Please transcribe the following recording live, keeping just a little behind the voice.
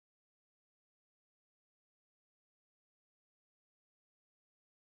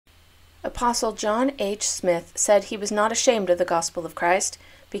Apostle John H. Smith said he was not ashamed of the gospel of Christ,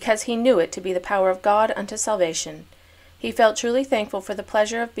 because he knew it to be the power of God unto salvation. He felt truly thankful for the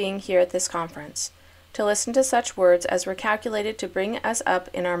pleasure of being here at this conference, to listen to such words as were calculated to bring us up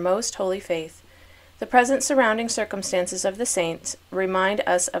in our most holy faith. The present surrounding circumstances of the saints remind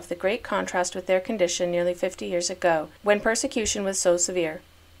us of the great contrast with their condition nearly 50 years ago, when persecution was so severe.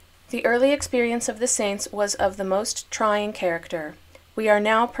 The early experience of the saints was of the most trying character. We are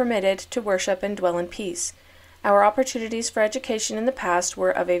now permitted to worship and dwell in peace. Our opportunities for education in the past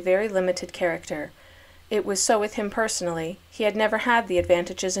were of a very limited character. It was so with him personally. He had never had the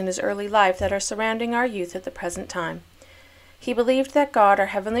advantages in his early life that are surrounding our youth at the present time. He believed that God, our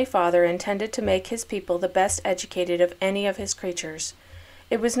Heavenly Father, intended to make his people the best educated of any of his creatures.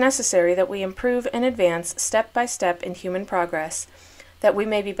 It was necessary that we improve and advance step by step in human progress, that we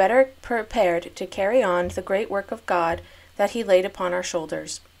may be better prepared to carry on the great work of God that he laid upon our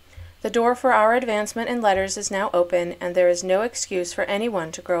shoulders. The door for our advancement in letters is now open, and there is no excuse for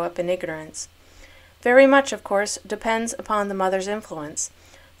anyone to grow up in ignorance. Very much, of course, depends upon the mother's influence,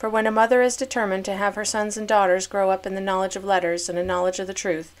 for when a mother is determined to have her sons and daughters grow up in the knowledge of letters and a knowledge of the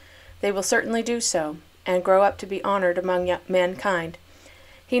truth, they will certainly do so, and grow up to be honored among mankind.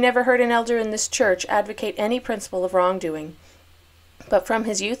 He never heard an elder in this church advocate any principle of wrongdoing, but from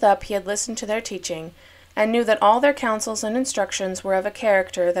his youth up he had listened to their teaching, and knew that all their counsels and instructions were of a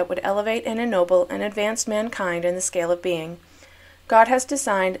character that would elevate and ennoble and advance mankind in the scale of being. God has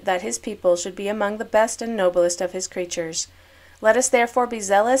designed that his people should be among the best and noblest of his creatures. Let us therefore be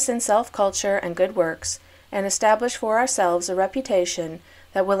zealous in self-culture and good works, and establish for ourselves a reputation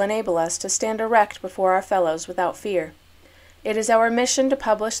that will enable us to stand erect before our fellows without fear. It is our mission to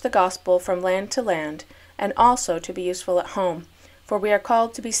publish the gospel from land to land, and also to be useful at home, for we are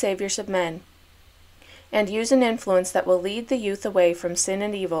called to be saviors of men, and use an influence that will lead the youth away from sin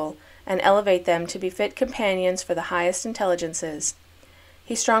and evil, and elevate them to be fit companions for the highest intelligences.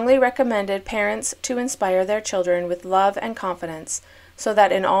 He strongly recommended parents to inspire their children with love and confidence, so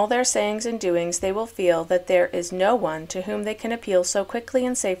that in all their sayings and doings they will feel that there is no one to whom they can appeal so quickly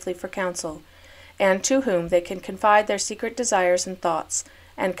and safely for counsel, and to whom they can confide their secret desires and thoughts,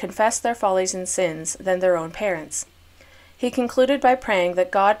 and confess their follies and sins, than their own parents. He concluded by praying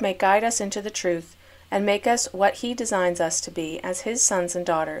that God may guide us into the truth, and make us what he designs us to be as his sons and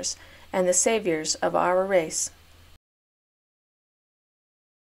daughters, and the saviors of our race.